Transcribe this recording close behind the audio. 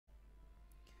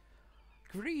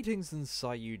Greetings and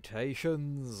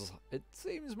salutations. It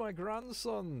seems my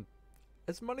grandson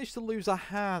has managed to lose a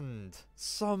hand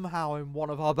somehow in one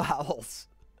of our battles.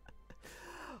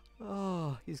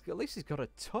 Oh, at least he's got a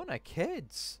ton of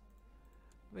kids.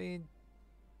 I mean,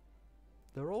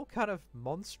 they're all kind of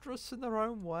monstrous in their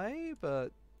own way,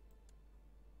 but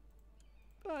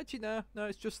actually no,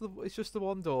 it's just the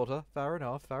one daughter. Fair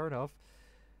enough, fair enough.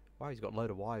 Wow, he's got a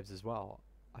load of wives as well.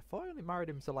 I thought I only married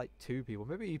him to like 2 people.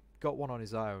 Maybe he got one on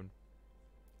his own.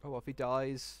 Oh, well, if he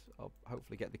dies, I'll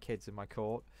hopefully get the kids in my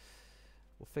court.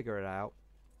 We'll figure it out.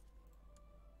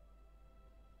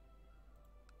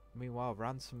 Meanwhile,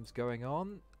 ransom's going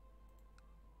on.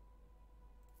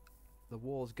 The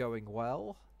war's going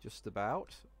well, just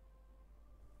about.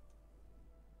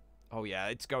 Oh yeah,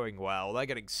 it's going well. They're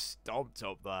getting stomped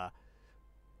up there.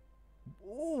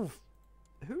 Ooh,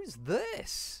 who's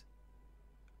this?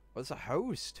 What's a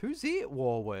host? Who's he at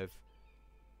war with?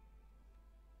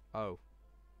 Oh.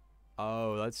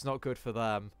 Oh, that's not good for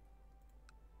them.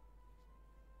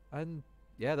 And,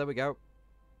 yeah, there we go.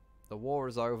 The war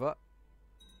is over.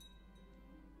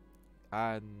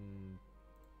 And...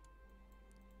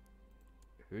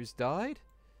 who's died?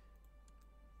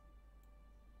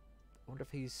 I wonder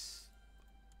if he's...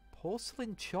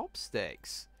 porcelain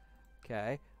chopsticks.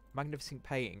 Okay. Magnificent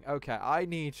painting. Okay, I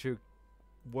need to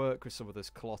work with some of this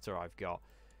clutter I've got.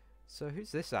 So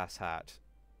who's this asshat?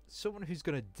 Someone who's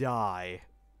gonna die.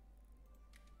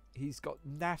 He's got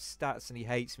naff stats and he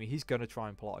hates me. He's gonna try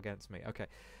and plot against me. Okay.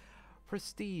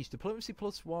 Prestige. Diplomacy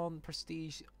 +1.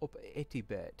 Prestige up 80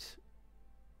 bit.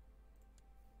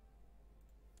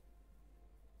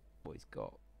 Well, he's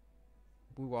got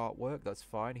woo artwork. That's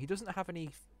fine. He doesn't have any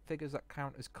figures that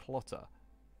count as clutter.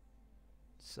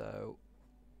 So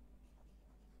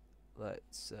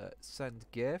let's send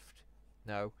gift.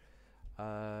 No.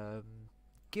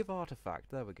 Give artifact.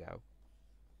 There we go.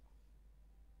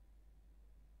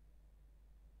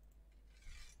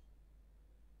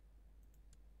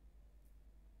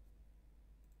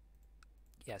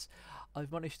 Yes.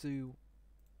 I've managed to...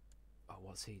 oh,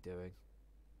 what's he doing?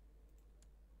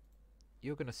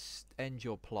 You're going to end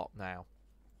your plot now.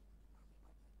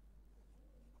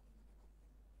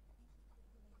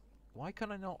 Why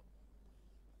can I not...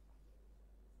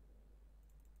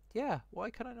 yeah, why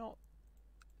can I not...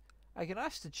 I can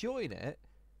ask to join it.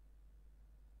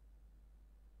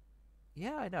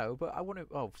 Yeah, I know, but I want to...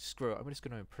 oh, screw it. I'm just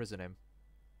going to imprison him.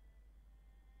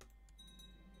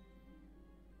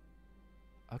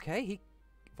 Okay, he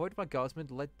avoided my guardsman,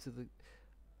 led to the...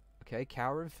 okay,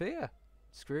 cower in fear.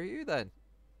 Screw you then.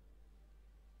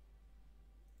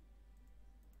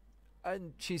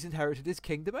 And she's inherited his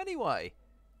kingdom anyway.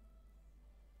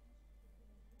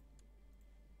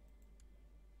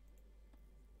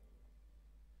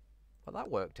 Well,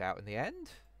 that worked out in the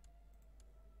end.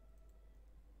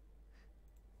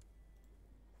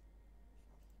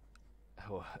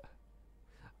 Oh,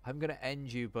 I'm going to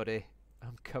end you, buddy.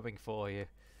 I'm coming for you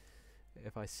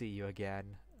if I see you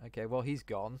again. Okay, well, he's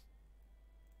gone.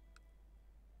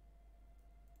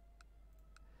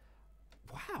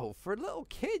 Wow, for a little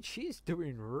kid, she's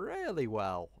doing really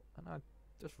well. And I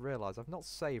just realised I've not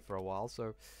saved for a while,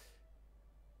 so...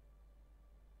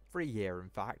 for a year, in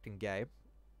fact, in game.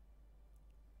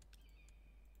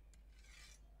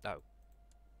 Oh.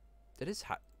 Did his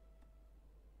hat...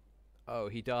 oh,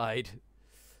 he died.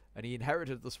 And he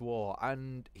inherited this war.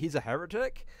 And he's a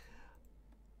heretic?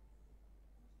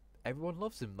 Everyone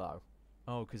loves him, though.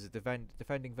 Oh, because it's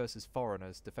defending versus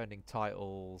foreigners, defending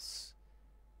titles...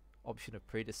 option of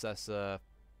predecessor.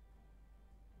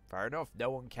 Fair enough. No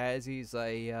one cares. He's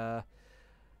a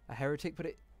heretic, but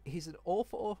he's an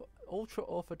ultra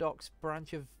orthodox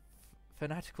branch of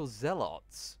fanatical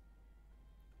zealots.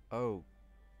 Oh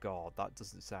God, that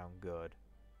doesn't sound good.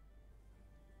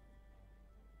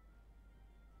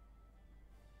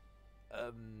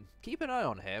 Keep an eye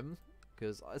on him,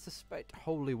 because I suspect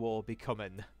holy war will be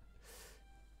coming.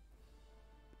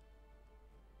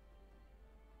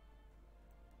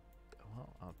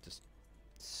 Well, I'll just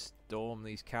storm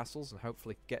these castles and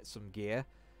hopefully get some gear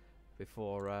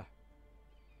before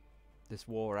this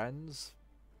war ends.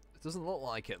 It doesn't look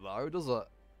like it though, does it?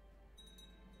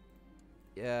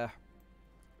 Yeah.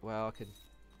 Well, I can...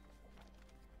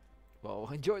 well,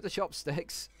 enjoy the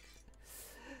chopsticks.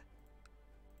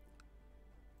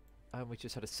 And we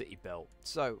just had a city built.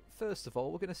 So, first of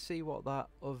all, we're going to see what that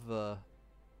other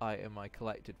item I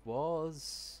collected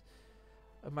was.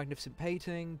 A magnificent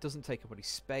painting, doesn't take up any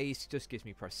space, just gives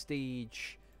me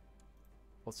prestige.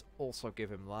 Let's also give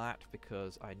him that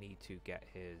because I need to get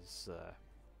his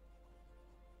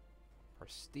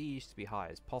prestige to be high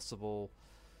as possible.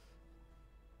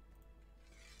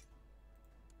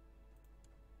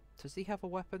 Does he have a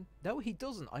weapon? No, he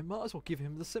doesn't. I might as well give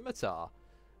him the scimitar.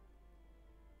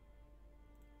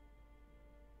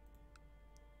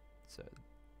 So,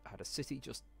 I had a city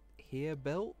just here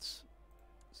built.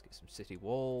 Let's get some city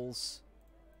walls.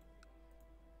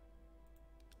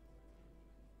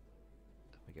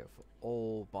 Then we go for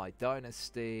all my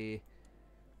dynasty.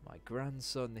 My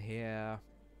grandson here.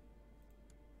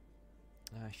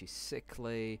 She's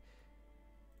sickly.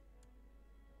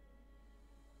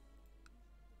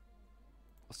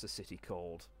 What's the city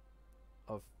called?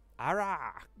 Of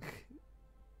Arak!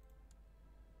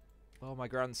 Oh, my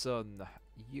grandson,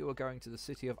 you are going to the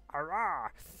city of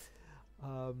Arak!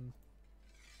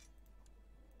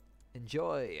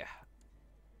 Enjoy!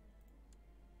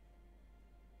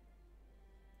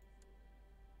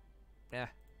 Yeah,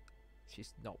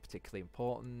 she's not particularly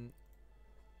important.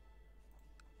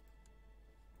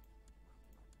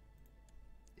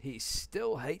 He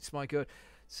still hates my good...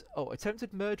 Oh,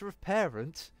 attempted murder of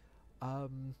parent?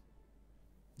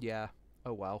 Yeah.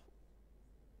 Oh well.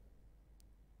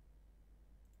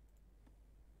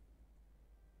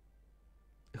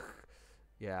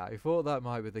 Yeah, I thought that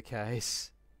might be the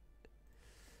case.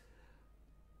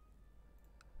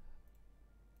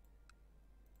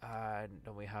 And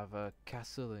then we have a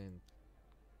castle in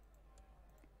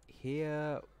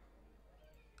here,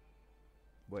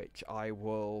 which I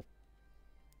will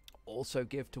also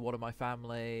give to one of my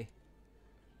family.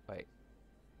 Wait.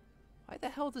 Why the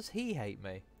hell does he hate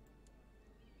me?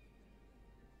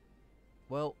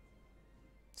 Well,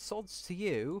 sods to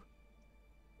you.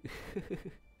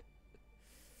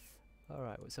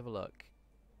 Alright, let's have a look.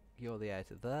 You're the heir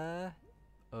to there.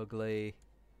 Ugly.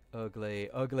 Ugly.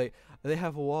 Ugly. They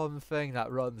have one thing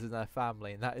that runs in their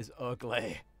family, and that is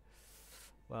ugly.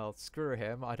 Well, screw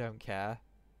him. I don't care.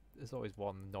 There's always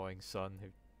one annoying son who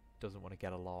doesn't want to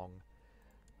get along.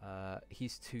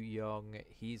 He's too young.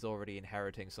 He's already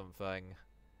inheriting something.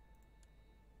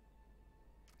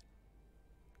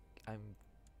 I'm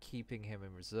keeping him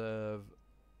in reserve.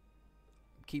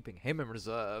 Keeping him in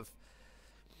reserve.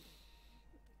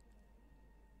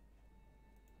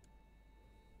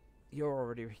 You're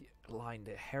already aligned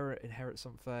to inherit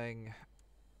something.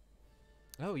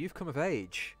 Oh, you've come of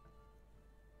age.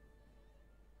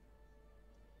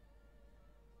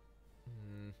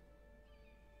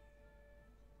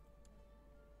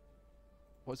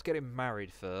 Let's get him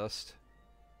married first.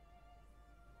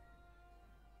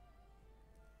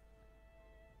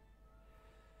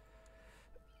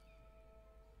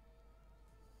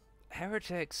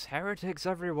 Heretics! Heretics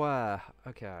everywhere!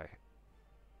 Okay.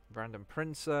 Random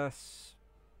princess.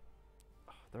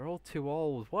 Oh, they're all too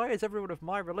old. Why is everyone of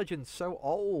my religion so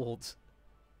old?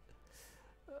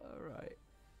 Alright.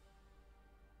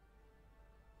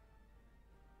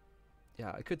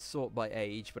 Yeah, I could sort by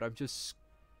age, but I'm just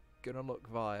gonna look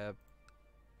via...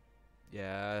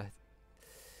 Yeah.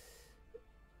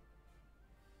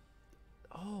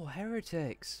 Oh,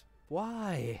 heretics.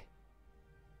 Why?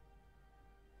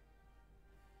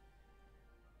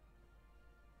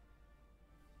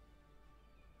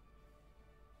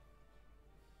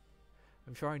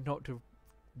 I'm trying not to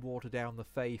water down the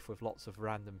faith with lots of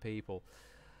random people.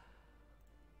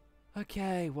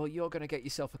 Okay, well, you're going to get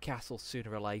yourself a castle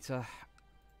sooner or later.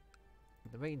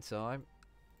 In the meantime,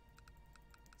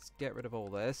 let's get rid of all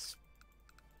this.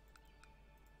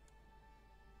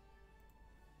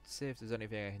 See if there's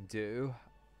anything I can do.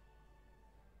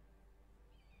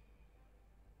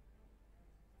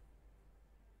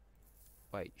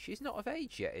 Wait, she's not of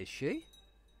age yet, is she?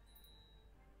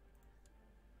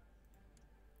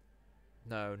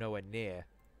 No, nowhere near.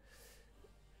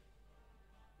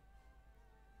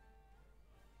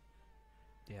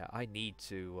 Yeah, I need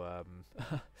to,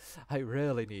 I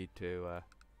really need to,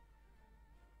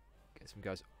 get some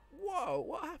guys. Whoa,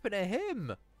 what happened to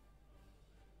him?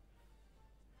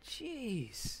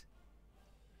 Jeez.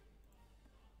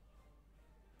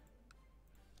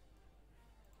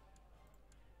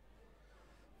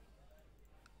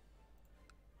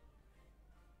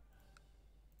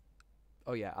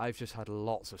 Oh yeah, I've just had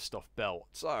lots of stuff built,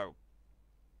 so...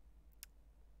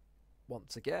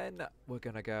 Once again, we're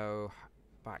gonna go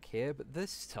back here, but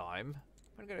this time,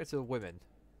 I'm gonna go to the women.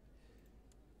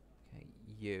 Okay,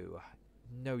 you.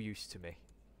 No use to me.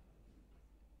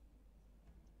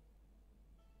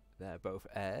 They're both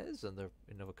heirs, and they're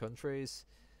in other countries.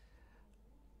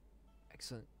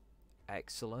 Excellent.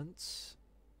 Excellent.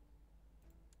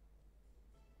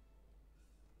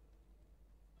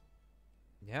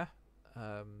 Yeah.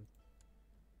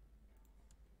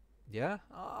 Yeah,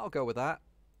 I'll go with that.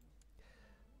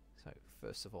 So,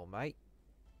 first of all, mate.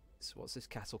 So, what's this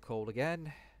castle called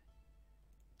again?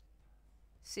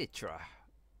 Citra.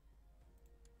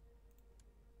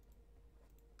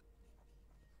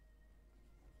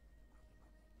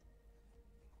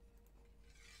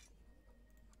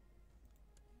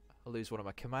 I lose one of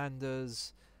my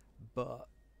commanders, but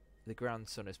the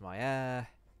grandson is my heir.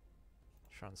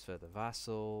 Transfer the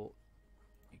vassal.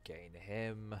 You gain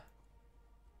him.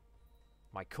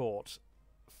 My court,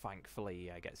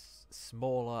 thankfully, gets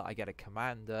smaller. I get a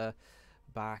commander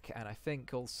back, and I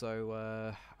think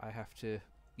also I have to,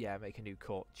 yeah, make a new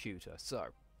court tutor. So,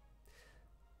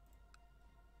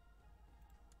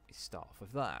 let's start off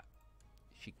with that.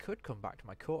 She could come back to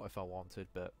my court if I wanted,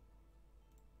 but,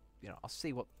 you know, I'll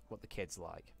see what the kid's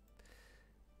like.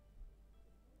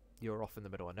 You're off in the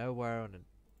middle of nowhere, and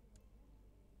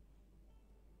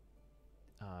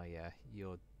oh yeah,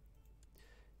 you're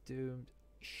doomed.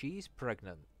 She's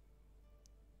pregnant.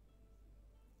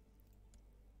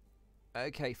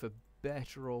 Okay, for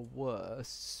better or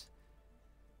worse.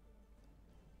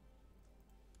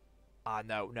 Ah,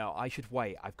 no, I should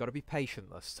wait. I've got to be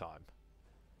patient this time.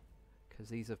 Because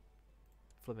these are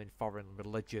flipping foreign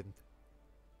religion.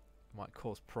 Might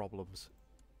cause problems.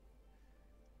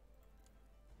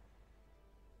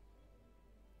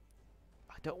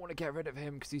 I don't want to get rid of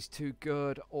him because he's too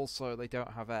good. Also, they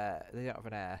don't have heir. They don't have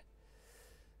an heir.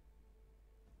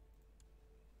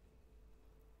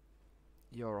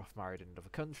 You're off married in another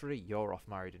country. You're off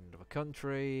married in another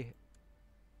country.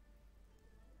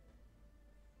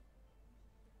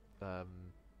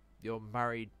 You're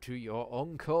married to your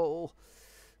uncle.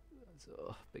 That's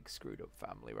a big screwed up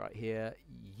family right here.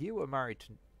 You were married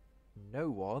to no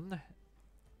one.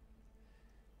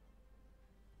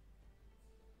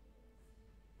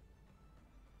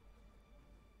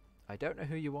 I don't know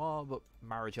who you are, but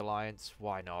marriage alliance,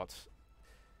 why not?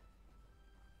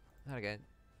 Then again,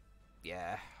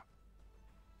 yeah.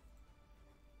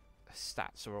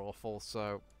 Stats are awful,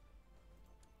 so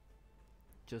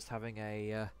just having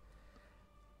a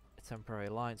temporary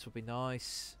alliance would be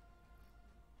nice.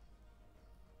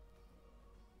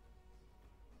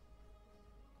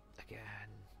 Again.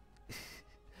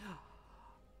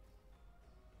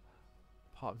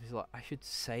 Part of me's like, I should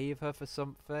save her for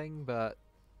something, but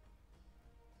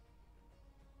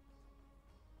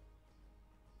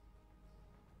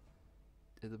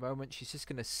at the moment she's just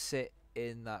gonna sit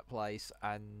in that place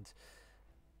and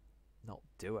not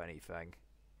do anything.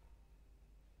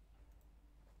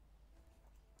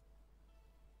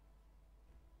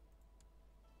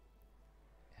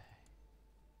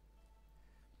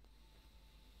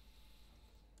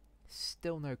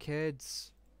 Still no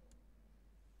kids.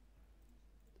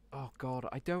 Oh god,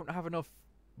 I don't have enough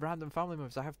random family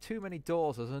members. I have too many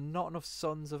daughters and not enough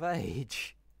sons of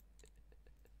age.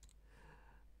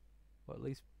 Well, at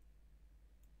least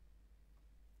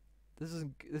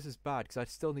this is bad because I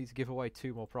still need to give away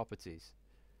 2 more properties,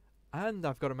 and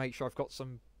I've got to make sure I've got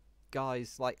some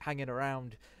guys like hanging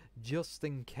around just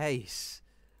in case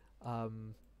I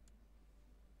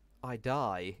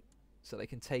die, so they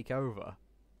can take over,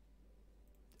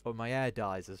 or my heir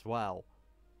dies as well.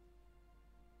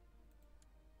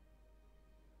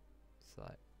 It's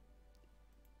like,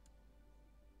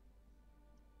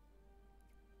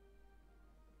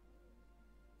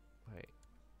 wait,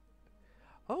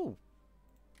 oh.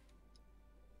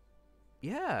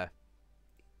 Yeah,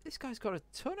 this guy's got a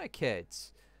ton of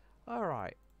kids.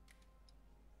 Alright.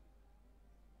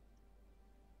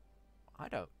 I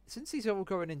don't... Since he's all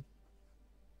going in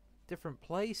different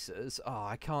places... Oh,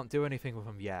 I can't do anything with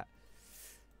him yet.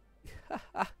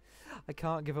 I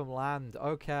can't give him land.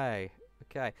 Okay.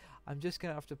 Okay. I'm just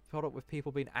going to have to put up with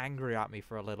people being angry at me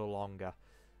for a little longer.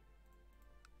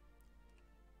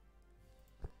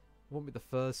 Won't be the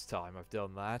first time I've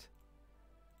done that.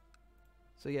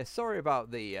 So yeah, sorry about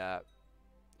the,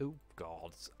 oh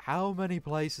god, how many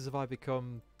places have I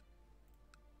become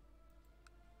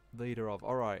leader of?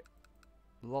 Alright,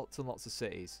 lots and lots of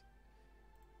cities.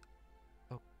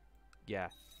 Oh, yeah.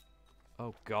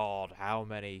 Oh god, how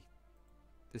many?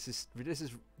 This is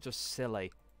just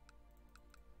silly.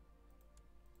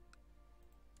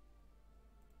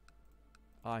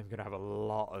 I'm gonna have a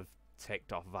lot of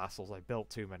ticked off vassals. I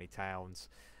built too many towns.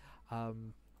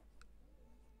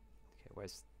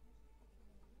 Where's...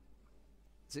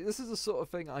 See, this is the sort of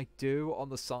thing I do on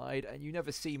the side, and you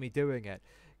never see me doing it.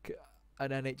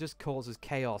 And then it just causes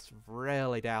chaos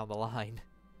really down the line.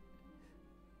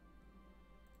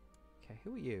 Okay,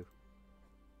 who are you?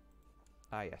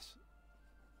 Ah, yes.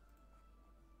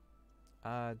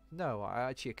 No,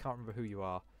 I can't remember who you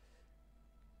are.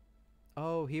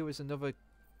 Oh, he was another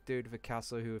dude of a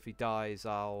castle who, if he dies,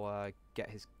 I'll get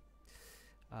his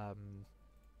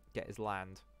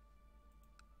land.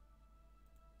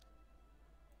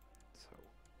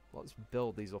 Let's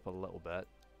build these up a little bit.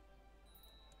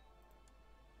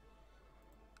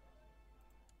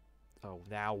 Oh,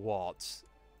 now what?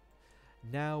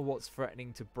 Now what's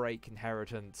threatening to break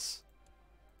inheritance?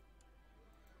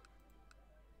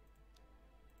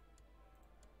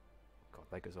 God,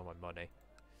 there goes all my money.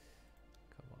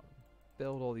 Come on.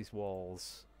 Build all these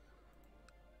walls.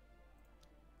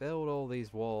 Build all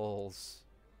these walls.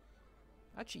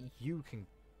 Actually, you can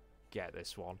get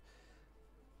this one.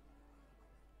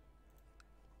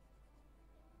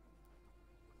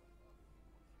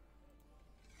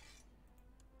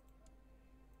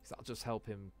 That'll just help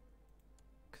him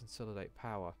consolidate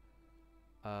power.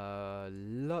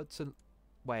 Lots of...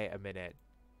 Wait a minute.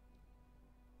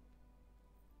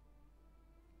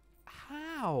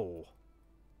 How?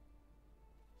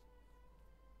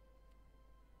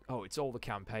 Oh, it's all the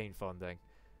campaign funding.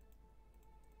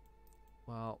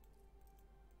 Well,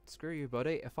 screw you,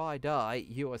 buddy. If I die,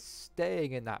 you are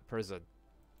staying in that prison.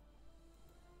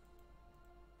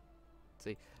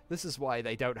 See, this is why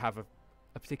they don't have a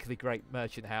particularly great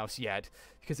merchant house yet,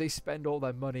 because they spend all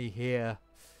their money here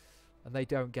and they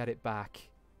don't get it back.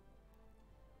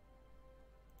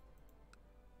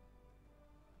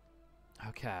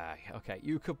 Okay,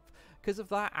 you could, because of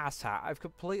that asshat, I've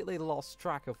completely lost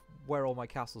track of where all my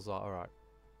castles are. Alright.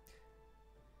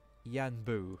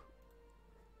 Yanbu.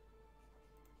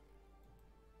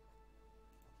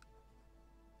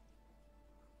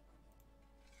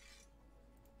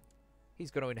 He's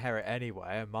going to inherit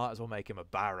anyway. I might as well make him a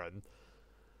baron.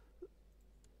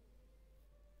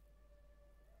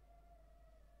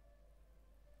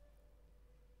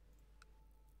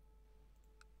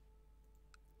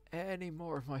 Any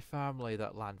more of my family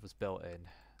that land was built in?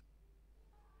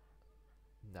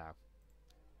 No.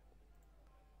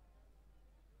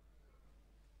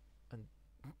 And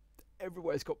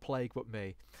everywhere's got plague but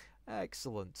me.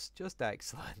 Excellent. Just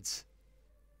excellent.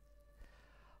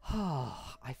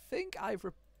 I think I've...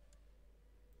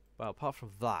 Well, apart from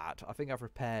that, I think I've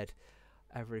repaired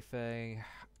everything.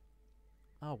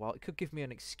 Oh, well, it could give me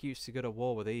an excuse to go to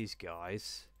war with these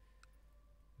guys.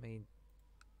 I mean...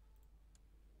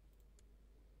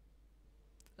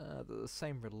 they're the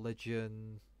same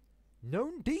religion.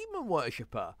 Known demon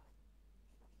worshipper!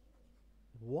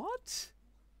 What?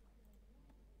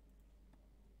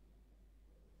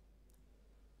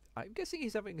 I'm guessing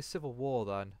he's having a civil war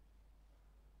then.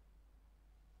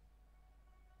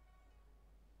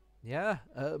 Yeah,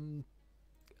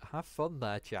 have fun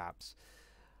there, chaps.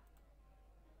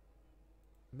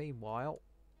 Meanwhile,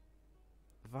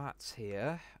 that's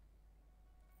here.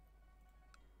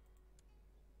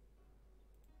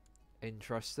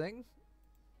 Interesting.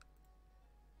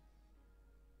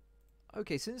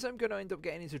 Okay, since I'm going to end up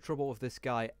getting into trouble with this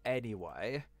guy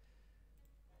anyway,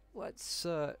 let's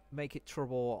make it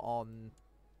trouble on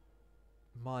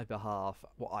my behalf,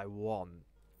 what I want.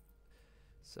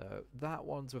 So, that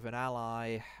one's with an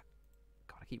ally.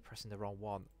 God, I keep pressing the wrong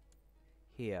one.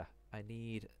 Here, I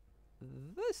need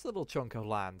this little chunk of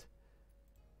land.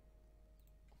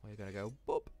 We're going to go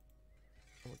boop.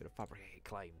 And we're going to fabricate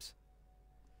claims.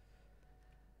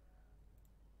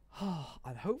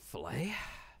 And hopefully,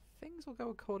 things will go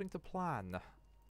according to plan.